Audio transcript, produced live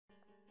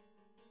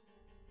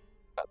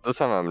This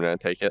time I'm gonna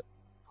take it.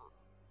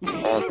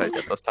 I won't take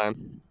it this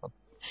time.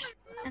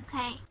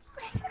 Okay.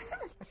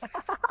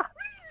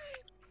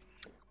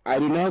 I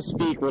do not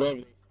speak whatever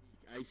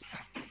they speak.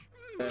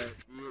 I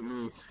speak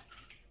Vietnamese.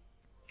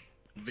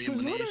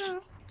 Vietnamese?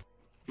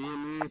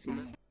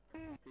 Vietnamese,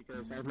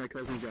 because half my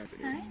cousin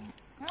Japanese.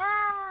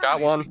 Got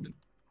one.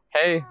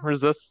 Hey,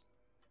 resist.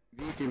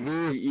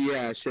 Vietnamese,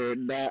 yeah, sure.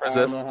 That, I don't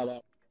Resist. know how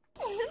that...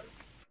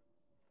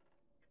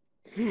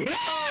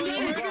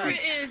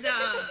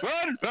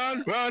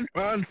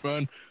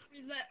 Run!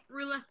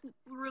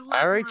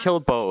 I already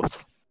killed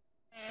both.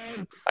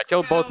 I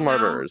killed both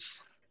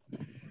murderers.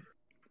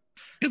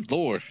 Good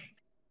lord.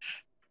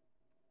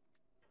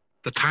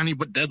 The tiny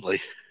but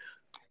deadly.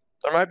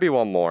 There might be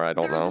one more, I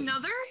don't know. There's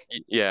another?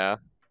 Yeah.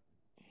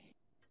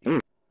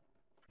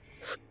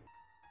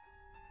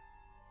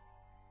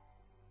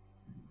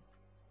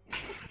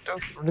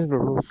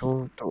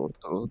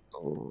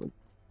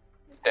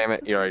 Damn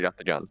it, you already got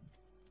the gun.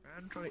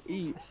 I'm trying to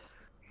eat.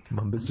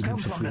 Man bist du denn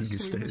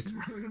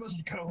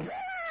zufriedengestellt?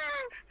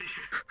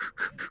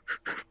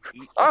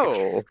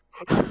 Oh!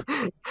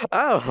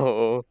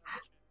 Oh!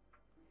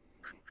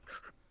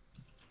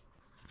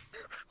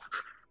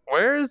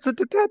 Where is the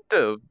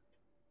detective?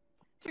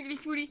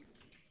 Sweetie.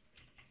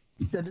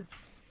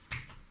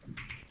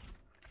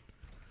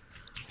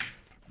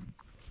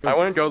 I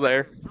wouldn't go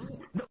there.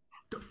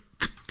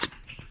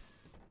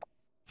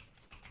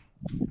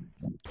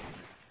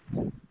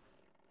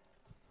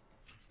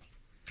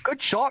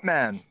 Good shot,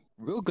 man.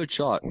 Real good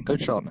shot.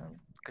 Good shot, man.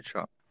 Good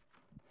shot.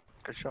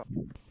 Good shot.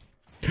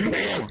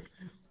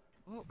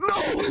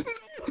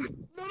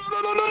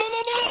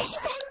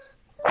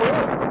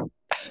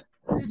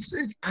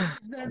 It's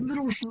that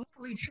little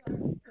lovely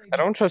child. I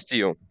don't trust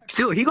you.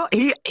 Still, he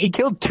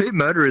killed 2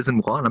 murderers in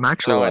one. I'm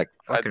actually No, like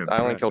I fucking only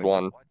impressed. killed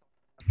one.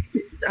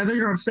 I think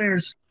you're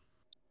upstairs.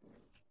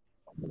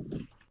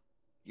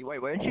 You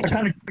wait, weren't you? I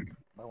kind of.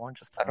 I want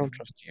just. I don't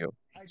trust you.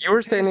 You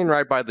were standing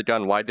right by the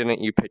gun. Why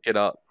didn't you pick it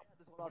up?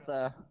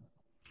 There.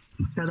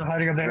 Yeah, they're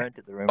hiding up there.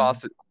 Rented the room.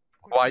 Boss,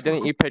 why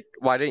didn't you pick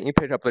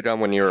up the gun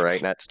when you were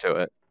right next to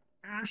it?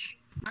 Ash,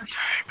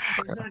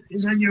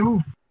 is that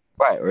you?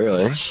 Right,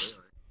 really?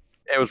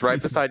 It was right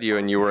beside you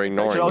and you were I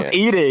ignoring was it.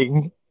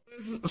 eating.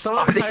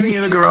 Someone was hiding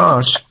in the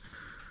garage.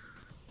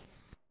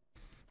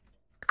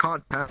 I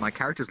can't turn. My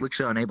character's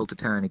literally unable to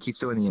turn. He keeps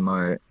doing the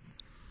emote.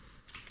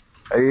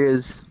 There he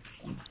is.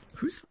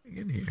 Who's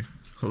hiding in here?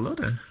 Hello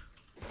there.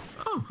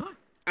 Oh, hi.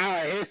 I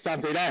hit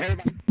something. That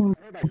hurt Oh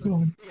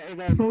god.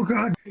 Oh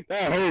god.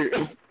 That hurt.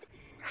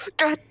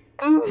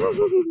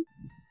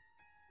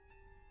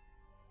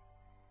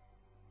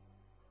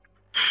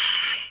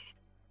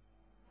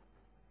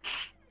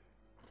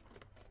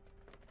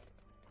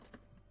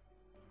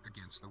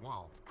 Against the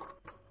wall.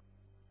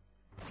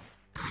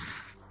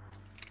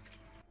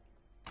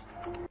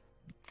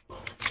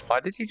 Why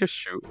did he just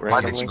shoot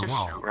randomly? Against the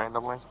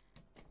wall.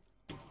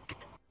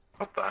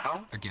 What the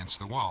hell? Against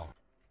the wall.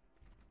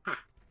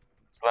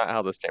 It's not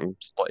how this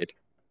game's played.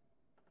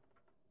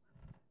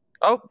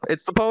 Oh,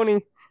 it's the pony.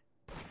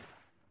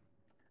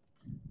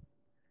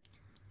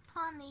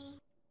 Pony.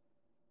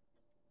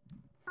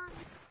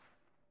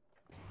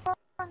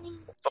 Pony.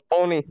 It's the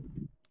pony.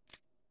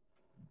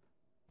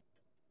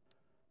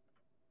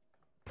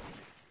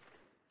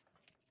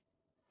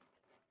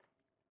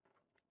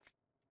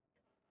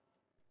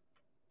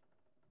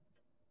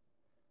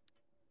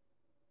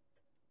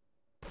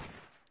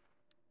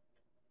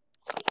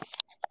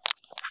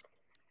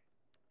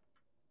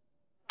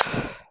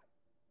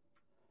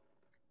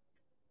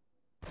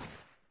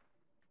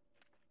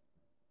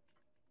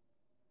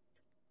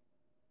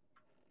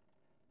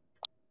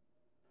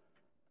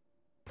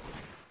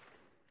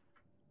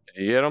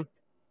 Did you get him?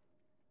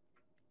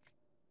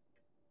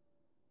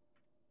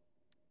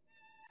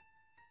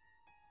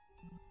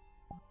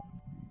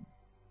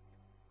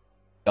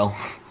 No.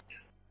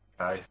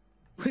 Hi.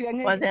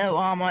 What the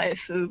llama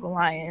food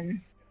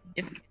lion?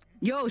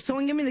 Yo,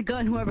 someone give me the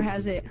gun, whoever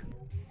has it.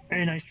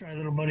 Hey, nice try,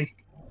 little buddy.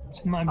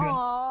 It's my gun.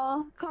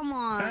 Aw, come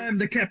on. I am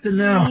the captain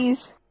now.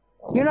 Please.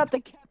 You're not the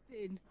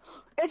captain.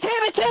 It's him,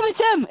 it's him, it's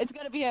him! It's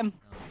gotta be him.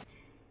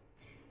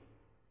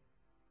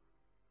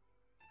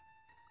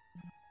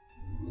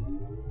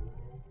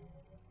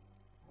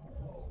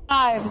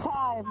 Time.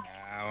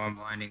 Now I'm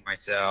blinding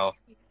myself.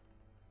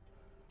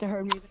 To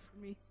hurt me.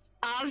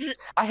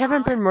 I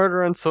haven't been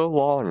murdering so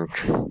long.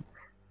 Do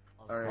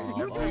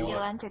you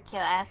want to kill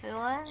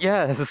everyone?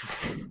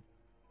 Yes.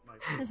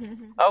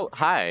 Oh,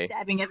 hi.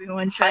 Stabbing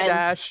everyone Hi, shreds.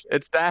 Dash.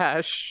 It's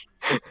Dash.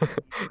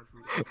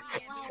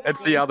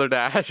 It's the other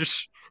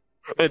Dash.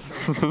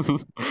 It's.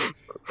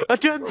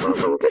 Damn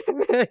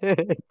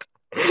it.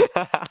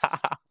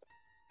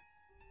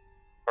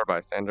 Or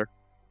bystander.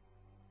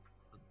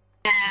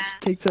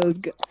 Takes out his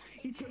gun.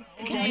 He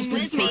takes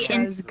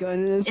his gun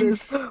and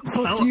says,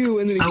 fuck you,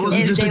 and then he I kills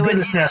wasn't him. just a good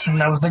assassin,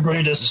 that was the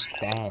greatest.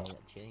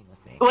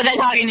 Was I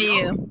talking to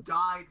you?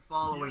 Died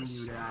following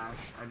you, Dash.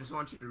 I just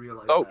want you to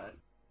realize Oh. that.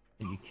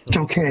 It's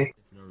okay.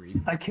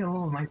 I kill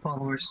all of my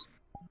followers.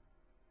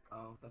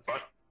 Oh, that's fine.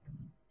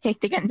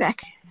 Take the gun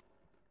back.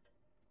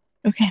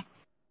 Okay.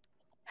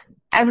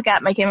 I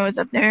forgot my camera was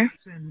up there.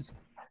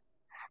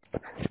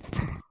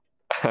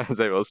 I was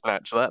able to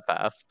snatch that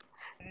fast.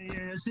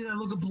 Yeah, see that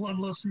look of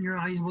bloodlust in your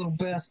eyes, little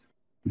best.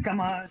 Come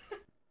on.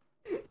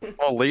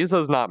 Well,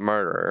 Lisa's not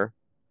murderer.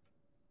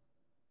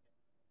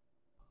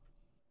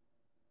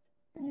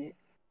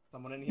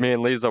 Someone in here. Me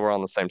and Lisa were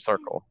on the same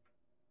circle.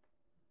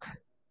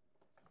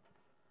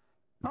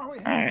 Oh,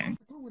 wait, I'm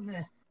doing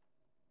this.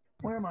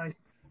 Where am I?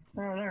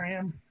 Oh, there I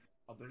am.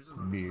 Oh, there's a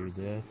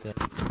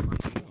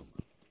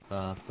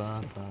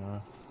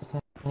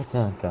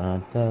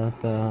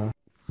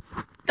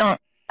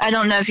I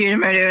don't know if you're the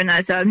murderer or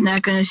not, so I'm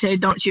not gonna say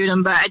don't shoot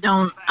him, but I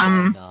don't,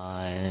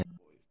 I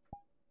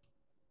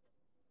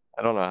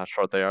don't know how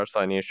short they are, so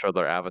I need to show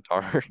their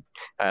avatar.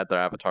 I had their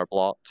avatar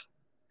blocked.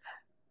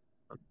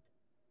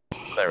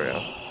 There we go.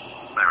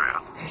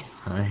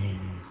 Hi.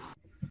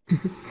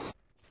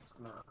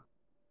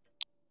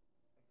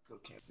 Still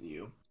can't see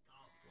you.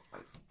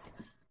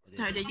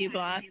 How did you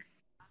block?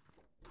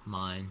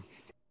 Mine.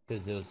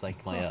 Because it was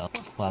like my,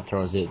 what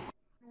was it?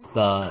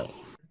 The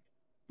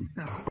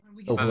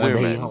one zoom that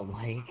you in. don't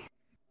like.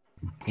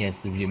 Yes,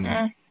 the zoom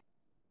in.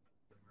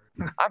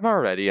 I'm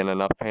already in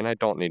enough pain. I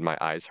don't need my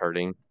eyes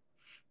hurting.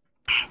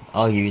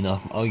 I'll give you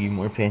enough. I'll give you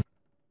more pain.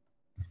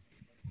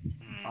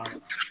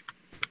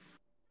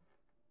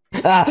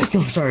 Ah!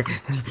 I'm sorry.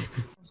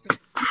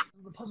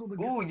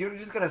 Ooh, you're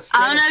just gonna.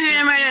 I don't know if you're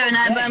the murderer or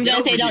not, but I'm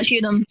gonna say don't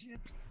shoot him.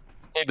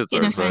 He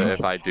deserves it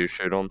if I do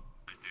shoot him.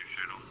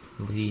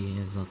 Z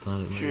is not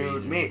the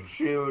Shoot me,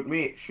 shoot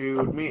me,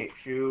 shoot me,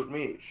 shoot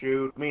me,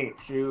 shoot me,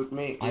 shoot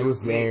me. I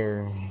was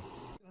there.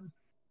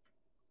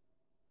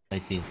 I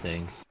see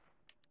things.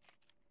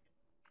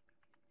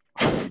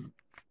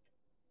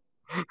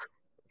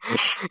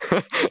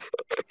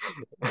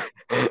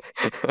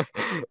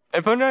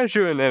 If I'm gonna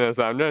shoot an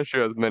innocent, I'm gonna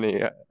shoot as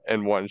many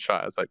in one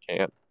shot as I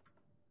can.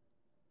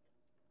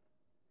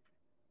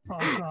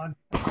 Oh, God.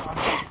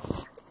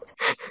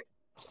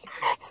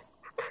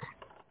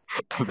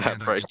 Did that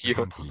break you?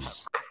 Who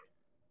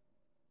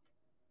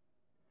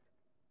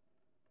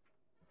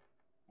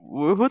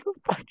the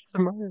fuck is the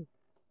murderer?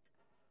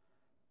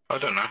 I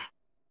don't know.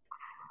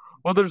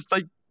 Well, there's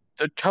like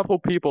a couple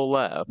people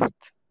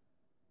left.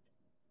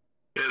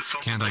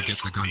 Can't I get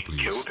the gun,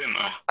 please?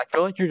 I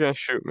feel like you're gonna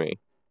shoot me.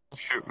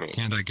 Shoot me.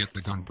 Can't I get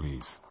the gun,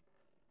 please?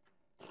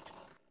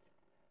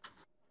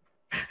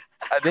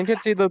 I think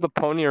it's either the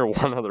pony or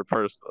one other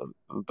person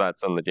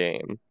that's in the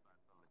game.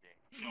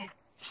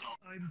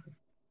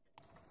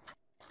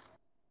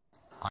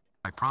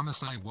 I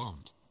promise I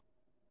won't.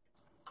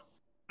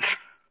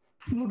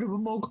 Look at the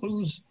more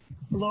clues.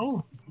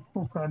 Hello?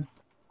 Oh, God.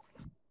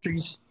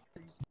 Jeez.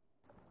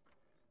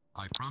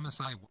 I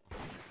promise I won't.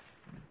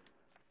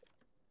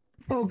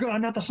 Oh,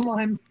 God, not the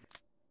slime.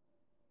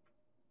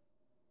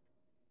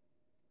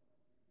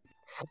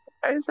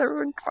 Why is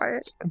everyone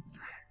quiet?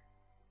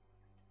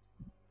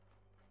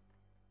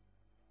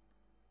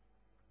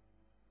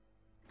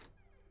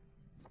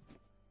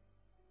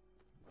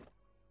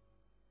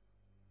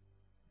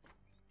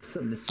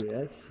 Some Mystery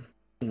X.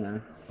 Yeah.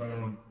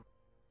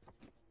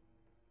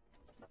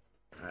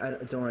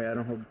 Don't worry, I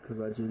don't hold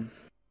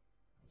grudges.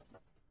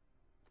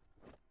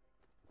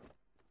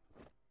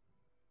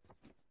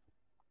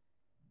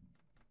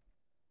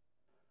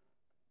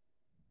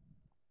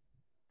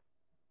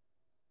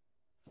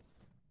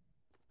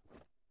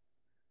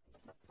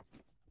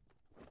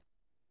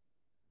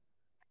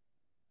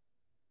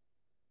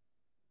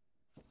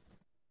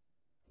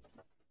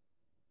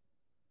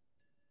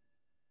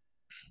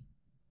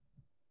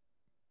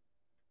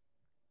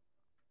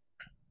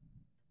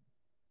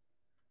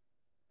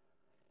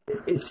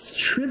 It's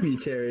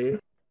tributary.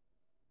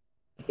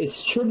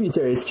 It's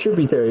tributary. It's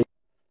tributary.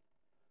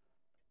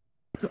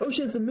 Oh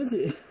shit! It's a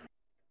midget.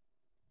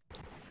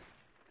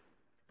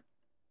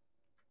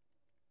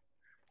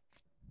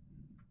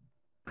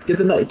 Get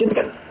the knife. Get the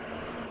gun.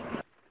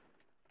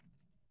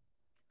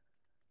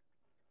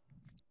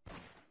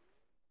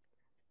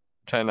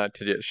 Try not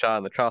to get shot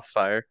in the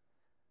crossfire.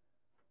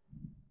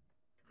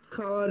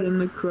 Caught in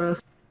the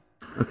cross.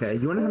 Okay,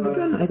 you wanna have the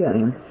gun? I got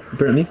him.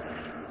 Burn me.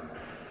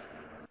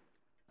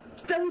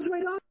 That was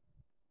right on.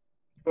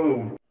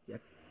 Oh. Yeah.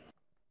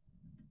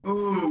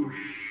 Oh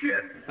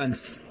shit.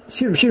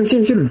 Shoot him! Shoot him! Shoot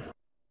him! Shoot him!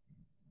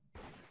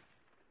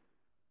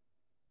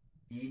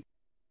 Did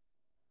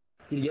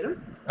you get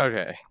him?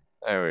 Okay,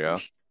 there we go.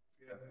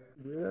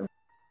 Yeah.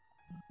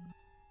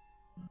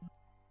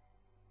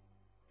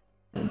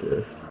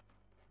 And,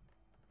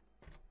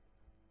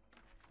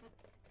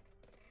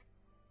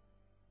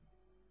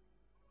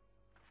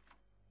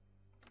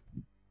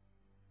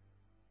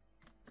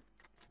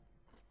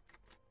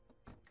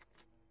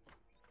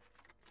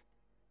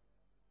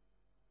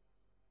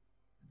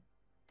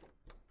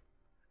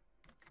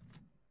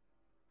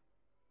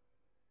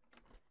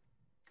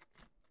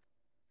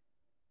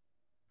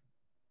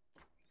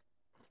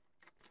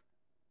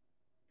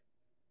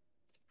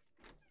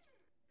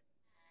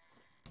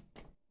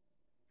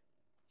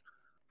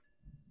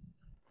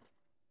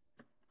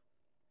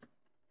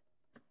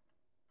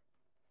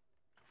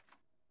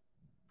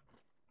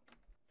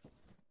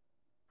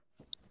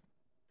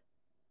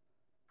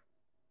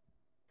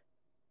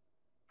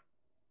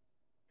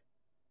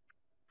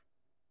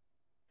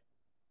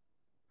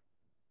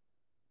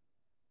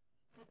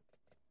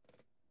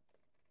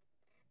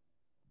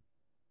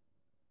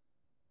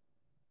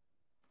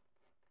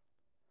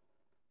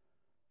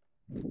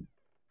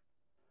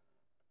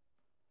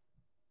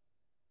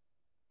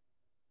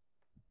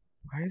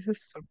 Why is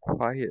this so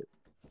quiet?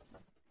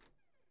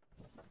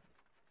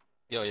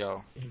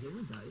 Yo.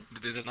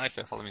 There's a knife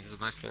there, follow me, there's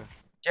a knife there.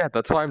 Yeah,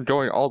 that's why I'm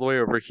going all the way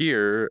over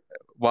here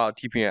while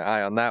keeping an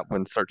eye on that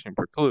when searching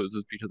for clues,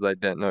 is because I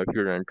didn't know if you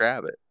were gonna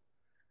grab it.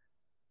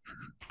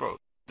 Bro,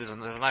 there's a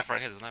knife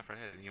right here, there's a knife right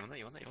here. You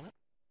want that?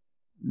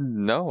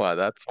 No,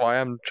 that's why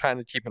I'm trying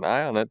to keep an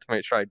eye on it to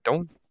make sure I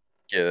don't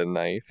get a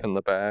knife in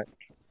the back.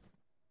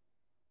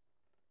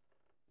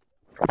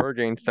 Prefer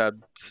getting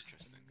stabbed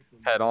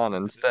head on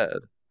instead.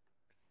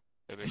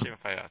 It'd be a shame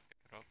if I pick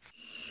it up.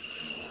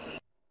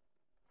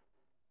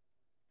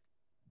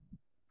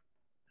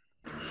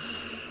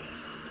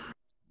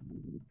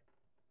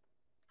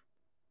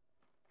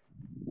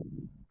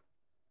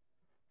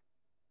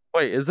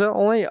 Wait, is it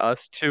only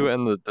us two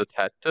and the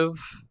detective?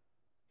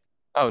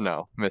 Oh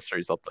no,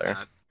 mystery's up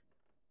there.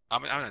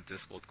 I'm in a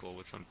Discord call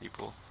with some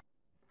people.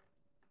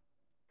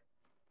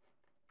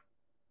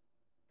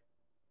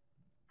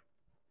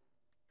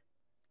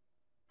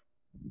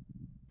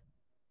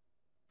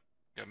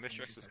 Yeah,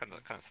 Mystery X is kind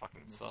of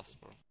fucking sus,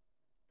 bro.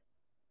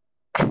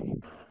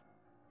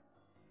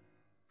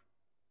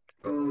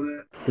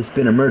 There's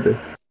been a murder.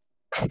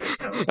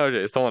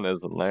 Okay, someone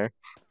isn't there.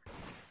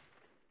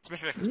 It's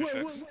Mystery X, it's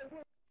Mystery X.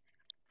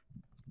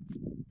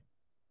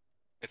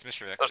 It's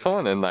Mystery X. There's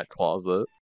someone in that closet.